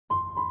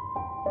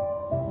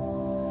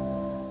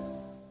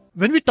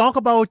when we talk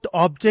about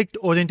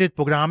object-oriented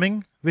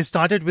programming, we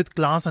started with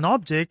class and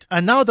object,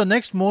 and now the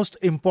next most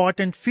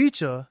important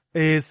feature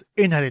is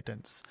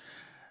inheritance.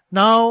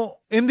 Now,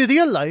 in the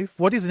real life,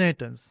 what is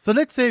inheritance? So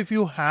let's say if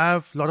you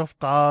have a lot of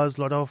cars,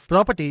 a lot of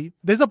property,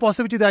 there's a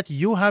possibility that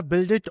you have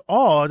built it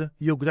or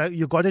you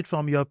got it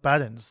from your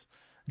parents.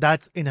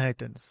 That's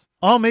inheritance.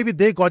 Or maybe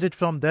they got it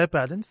from their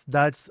parents.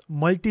 That's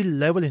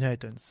multi-level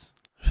inheritance,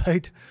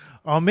 right?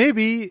 Or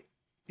maybe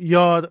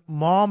your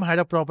mom had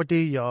a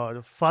property,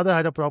 your father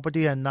had a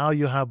property, and now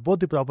you have both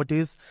the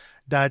properties.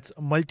 That's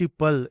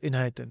multiple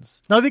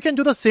inheritance. Now we can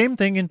do the same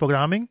thing in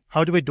programming.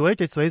 How do we do it?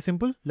 It's very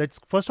simple.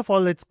 First of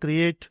all, let's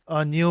create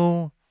a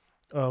new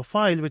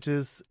file, which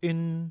is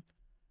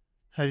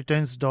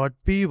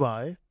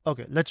inheritance.py.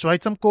 Okay, let's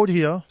write some code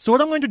here. So what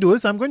I'm going to do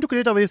is I'm going to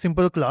create a very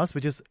simple class,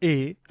 which is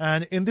A.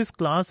 And in this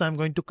class, I'm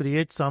going to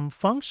create some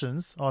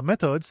functions or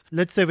methods,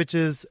 let's say, which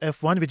is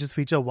F1, which is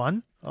feature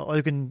 1, or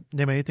you can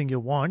name anything you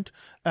want.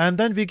 And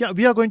then we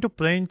are going to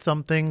print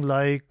something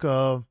like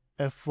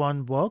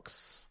F1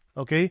 works.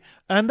 Okay.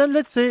 And then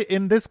let's say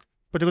in this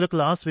particular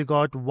class, we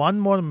got one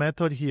more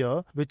method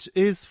here, which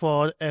is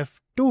for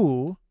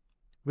F2,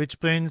 which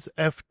prints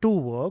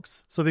F2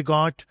 works. So we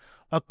got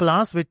a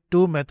class with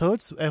two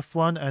methods,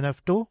 F1 and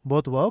F2,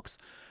 both works.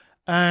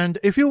 And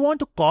if you want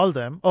to call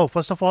them,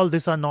 first of all,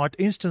 these are not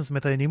instance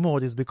method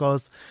anymore, is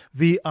because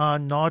we are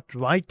not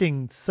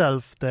writing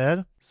self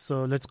there.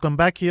 So let's come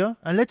back here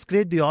and let's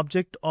create the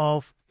object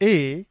of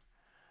A.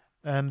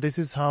 And this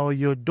is how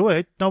you do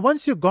it. Now,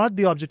 once you got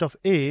the object of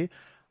A,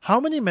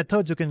 how many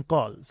methods you can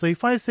call? So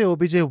if I say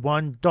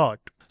obj1 dot,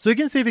 so you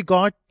can see we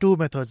got two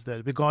methods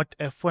there. We got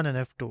F1 and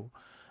F2.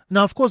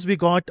 Now, of course, we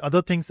got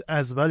other things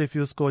as well. If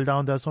you scroll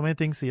down, there are so many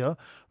things here.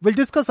 We'll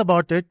discuss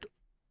about it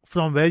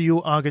from where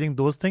you are getting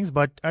those things.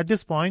 But at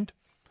this point,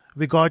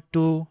 we got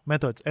two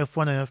methods,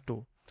 F1 and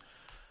F2.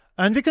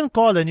 And we can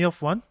call any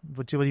of one,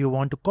 whichever you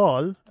want to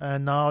call.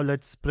 And now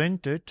let's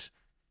print it,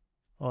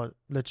 or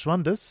let's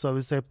run this. So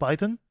we'll say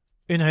Python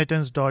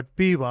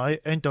inheritance.py,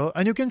 enter.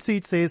 And you can see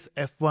it says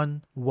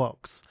F1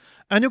 works.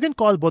 And you can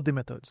call both the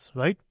methods,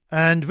 right?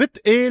 And with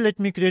A, let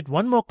me create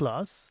one more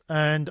class,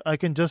 and I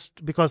can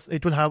just, because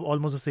it will have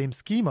almost the same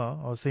schema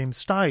or same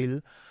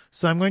style.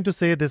 So I'm going to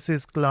say this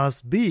is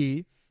class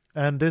B,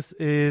 and this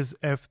is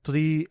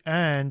F3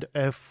 and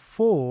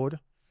F4.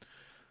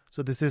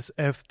 So this is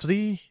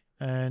F3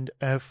 and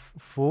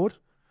F4.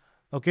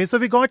 Okay, so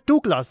we got two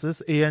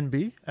classes, A and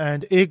B,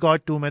 and A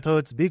got two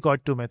methods, B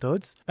got two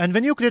methods. And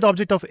when you create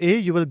object of A,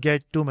 you will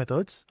get two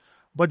methods.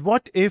 But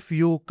what if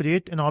you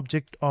create an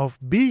object of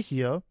B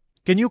here?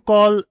 Can you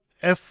call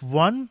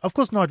F1? Of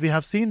course not. We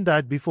have seen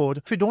that before.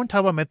 If you don't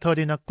have a method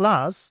in a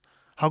class,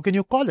 how can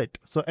you call it?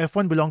 So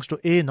F1 belongs to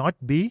A, not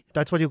B.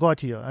 That's what you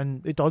got here.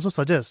 And it also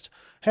suggests,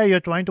 hey,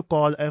 you're trying to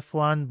call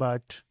F1,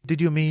 but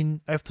did you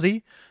mean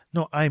F3?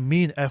 No, I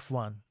mean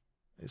F1.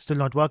 It's still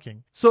not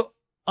working. So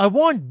I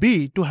want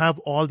B to have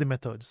all the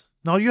methods.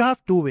 Now you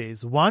have two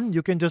ways. One,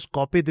 you can just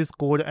copy this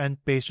code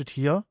and paste it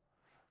here.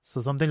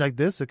 So something like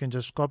this, you can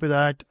just copy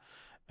that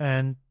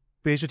and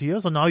paste it here.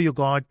 So now you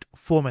got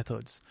four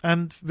methods.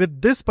 And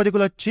with this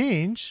particular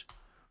change,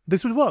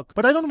 this will work.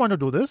 But I don't want to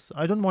do this.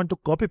 I don't want to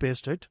copy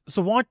paste it.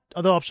 So what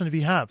other option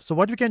we have? So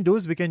what we can do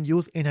is we can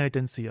use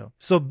inheritance here.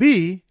 So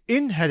B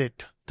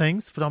inherit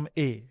things from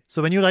A.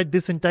 So when you write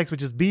this syntax,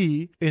 which is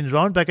B in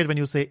round bracket, when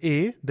you say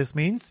A, this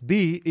means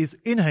B is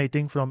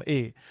inheriting from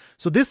A.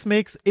 So this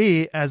makes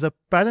A as a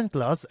parent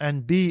class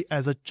and B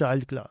as a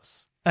child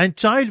class. And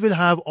child will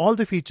have all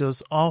the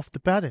features of the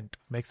parent.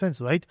 Makes sense,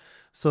 right?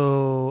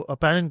 So a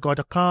parent got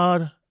a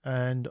car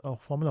and a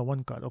Formula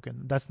 1 car. Okay,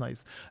 that's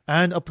nice.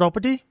 And a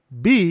property,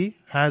 B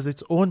has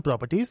its own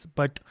properties,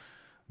 but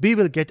B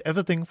will get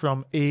everything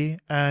from A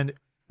and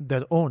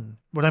their own.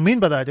 What I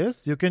mean by that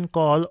is you can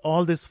call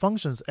all these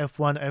functions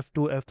F1,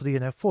 F2, F3,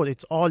 and F4.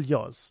 It's all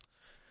yours.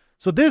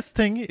 So this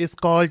thing is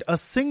called a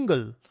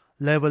single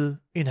level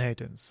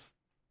inheritance.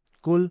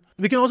 Cool.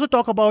 We can also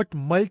talk about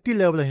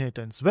multi-level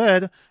inheritance,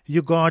 where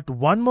you got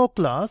one more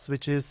class,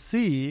 which is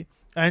C,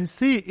 and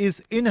C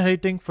is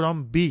inheriting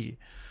from B.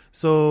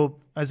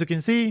 So as you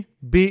can see,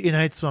 B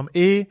inherits from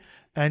A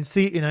and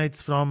C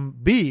inherits from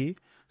B.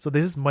 So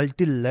this is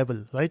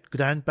multi-level, right?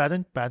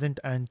 Grandparent, parent,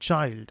 and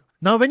child.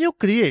 Now when you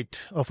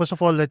create, first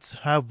of all, let's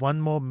have one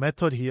more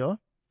method here,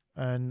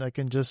 and I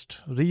can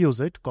just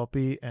reuse it,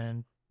 copy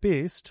and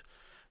paste.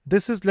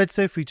 This is, let's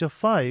say, feature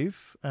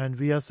 5, and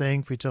we are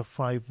saying feature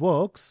 5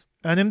 works.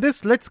 And in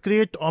this, let's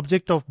create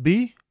object of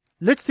B.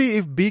 Let's see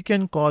if B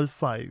can call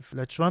 5.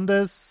 Let's run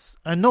this,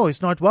 and no,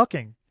 it's not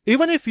working.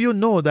 Even if you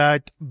know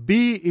that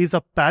B is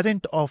a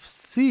parent of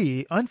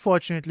C,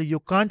 unfortunately, you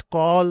can't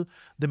call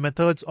the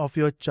methods of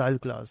your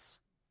child class.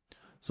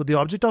 So the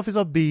object of is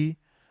of B,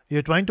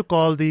 you're trying to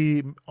call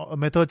the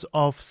methods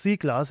of C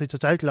class, it's a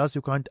child class,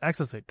 you can't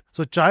access it.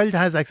 So child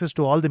has access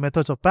to all the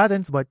methods of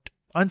parents, but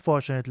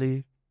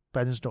unfortunately,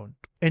 parents don't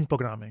in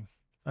programming.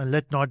 And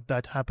let not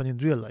that happen in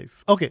real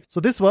life. Okay,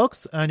 so this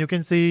works, and you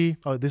can see,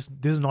 this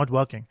is not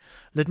working.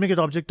 Let me get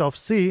object of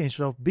C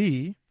instead of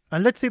B,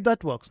 And let's see if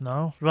that works.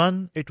 Now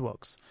run, it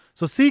works.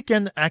 So C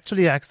can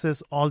actually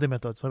access all the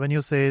methods. So when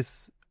you say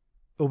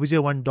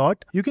obj1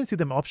 dot, you can see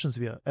the options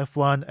here,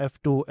 F1,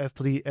 F2,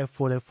 F3,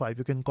 F4, F5.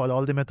 You can call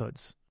all the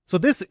methods. So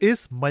this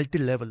is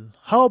multi-level.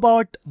 How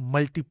about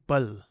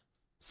multiple?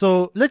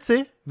 So let's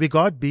say we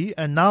got B,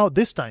 and now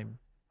this time,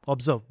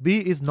 observe, B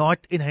is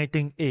not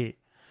inheriting A.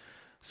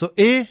 So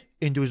A,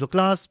 individual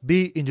class,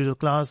 B, individual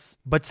class,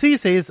 but C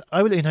says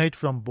I will inherit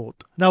from both.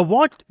 Now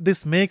what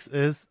this makes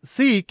is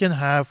C can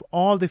have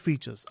all the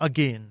features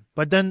again,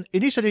 but then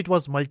initially it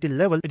was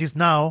multi-level, it is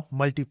now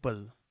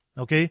multiple.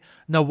 Okay,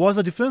 now what's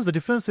the difference? The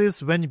difference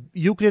is when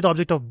you create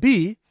object of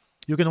B,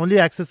 you can only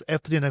access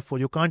F3 and F4.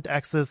 You can't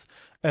access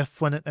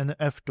F1 and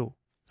F2.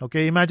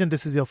 Okay, imagine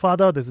this is your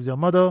father, this is your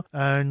mother,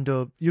 and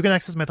you can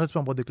access methods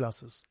from both the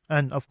classes,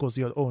 and of course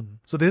your own.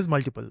 So this is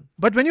multiple.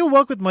 But when you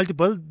work with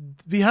multiple,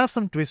 we have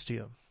some twist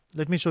here.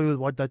 Let me show you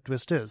what that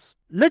twist is.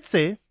 Let's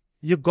say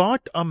you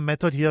got a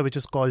method here which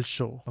is called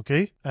show,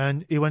 okay?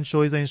 And even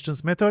show is an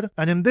instance method.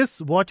 And in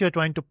this, what you're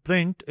trying to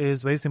print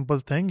is very simple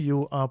thing.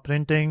 You are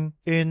printing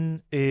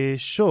in a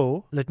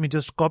show. Let me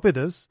just copy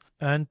this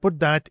and put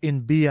that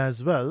in B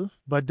as well.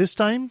 But this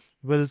time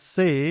we'll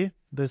say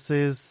this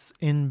is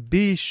in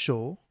B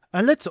show.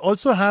 And let's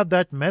also have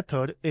that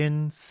method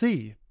in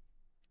C,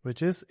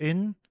 which is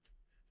in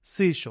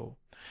C show.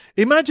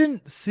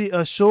 Imagine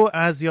show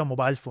as your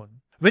mobile phone.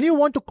 When you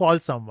want to call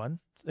someone,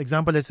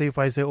 example, let's say if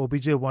I say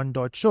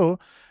obj1.show,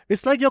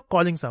 it's like you're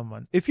calling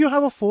someone. If you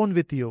have a phone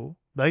with you,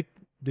 right?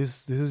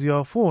 This is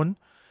your phone.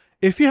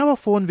 If you have a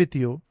phone with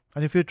you,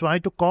 and if you try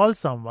to call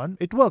someone,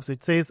 it works.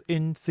 It says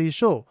in C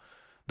show.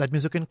 That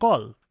means you can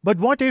call. But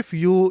what if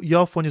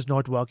your phone is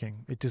not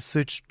working? It is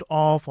switched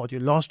off, or you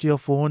lost your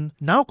phone.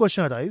 Now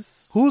question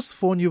arises, whose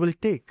phone you will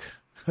take?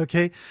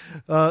 Okay,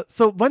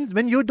 so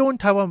when you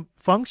don't have a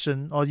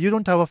function or you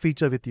don't have a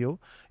feature with you,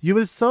 you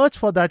will search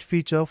for that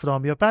feature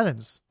from your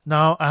parents.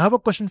 Now I have a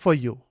question for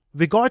you.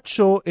 We got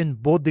show in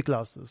both the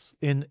classes,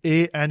 in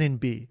A and in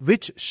B.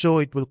 Which show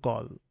it will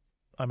call?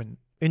 I mean,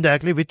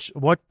 indirectly,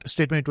 what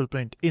statement it will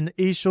print, in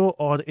A show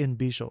or in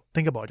B show?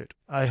 Think about it.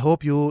 I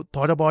hope you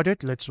thought about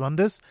it. Let's run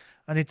this.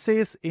 And it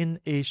says in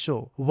A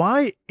show.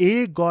 Why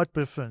A got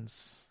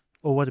preference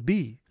over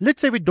B?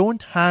 Let's say we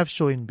don't have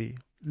show in B.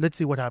 Let's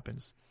see what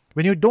happens.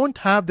 When you don't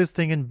have this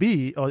thing in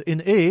B or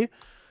in A,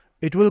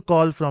 it will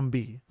call from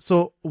B.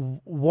 So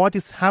what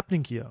is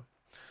happening here?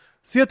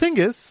 See, the thing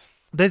is,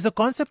 there's a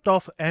concept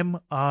of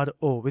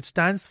MRO, which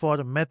stands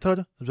for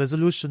Method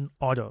Resolution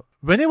Order.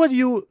 Whenever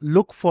you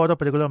look for a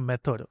particular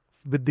method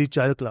with the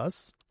child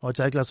class or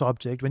child class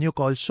object, when you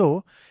call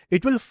show,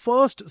 it will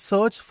first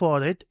search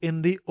for it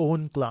in the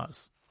own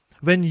class.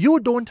 When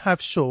you don't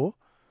have show,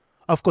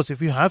 of course,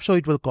 if you have show,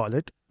 it will call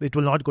it. It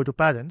will not go to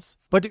parents.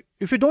 But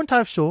if you don't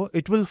have show,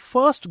 it will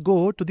first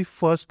go to the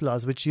first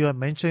class, which you have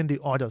mentioned in the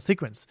order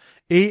sequence,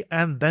 A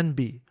and then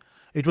B.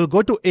 It will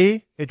go to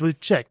A, it will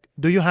check.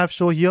 Do you have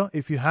show here?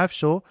 If you have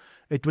show,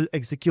 it will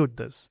execute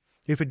this.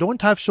 If you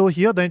don't have show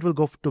here, then it will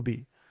go to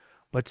B.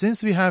 But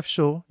since we have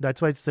show,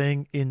 that's why it's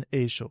saying in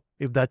A show,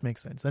 if that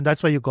makes sense. And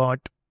that's why you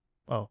got,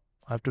 I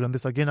have to run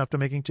this again after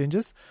making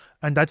changes.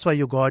 And that's why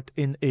you got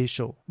in A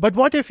show. But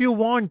what if you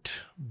want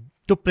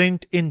to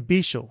print in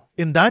B show?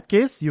 In that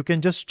case, you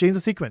can just change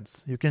the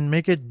sequence. You can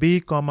make it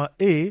B,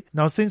 A.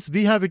 Now, since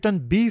we have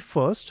written B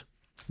first,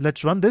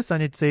 let's run this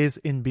and it says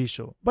in B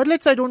show. But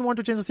let's say I don't want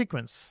to change the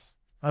sequence.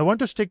 I want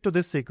to stick to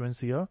this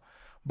sequence here,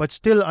 but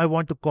still I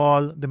want to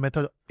call the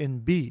method in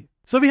B.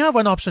 So we have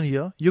one option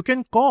here. You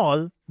can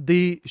call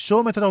the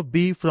show method of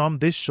B from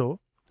this show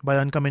by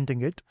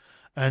uncommenting it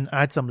and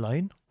add some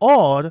line,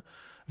 or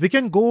we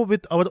can go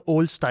with our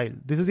old style.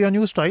 This is your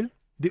new style.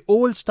 The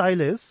old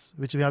style is,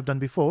 which we have done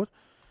before,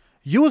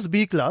 use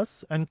B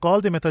class and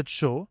call the method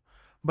show,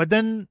 but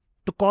then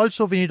to call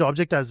show we need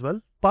object as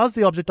well. Pass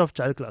the object of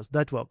child class.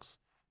 That works.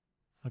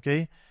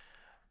 Okay,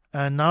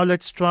 and now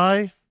let's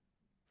try.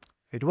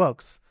 It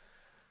works.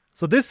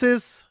 So this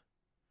is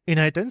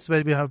inheritance,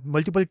 where we have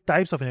multiple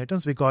types of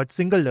inheritance. We got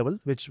single level,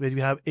 where we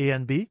have A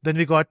and B. Then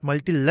we got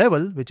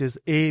multi-level, which is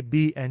A,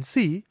 B, and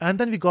C. And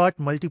then we got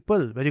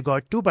multiple, where you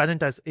got two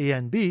parents as A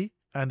and B,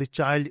 and the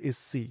child is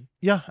C.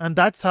 Yeah, and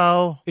that's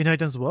how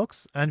inheritance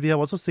works. And we have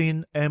also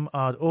seen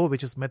MRO,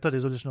 which is method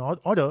resolution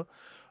order,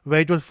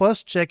 where it will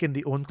first check in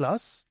the own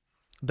class,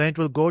 then it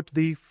will go to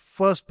the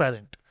first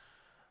parent,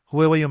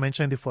 whoever you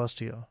mentioned in the first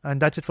year.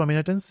 And that's it from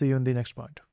inheritance. See you in the next part.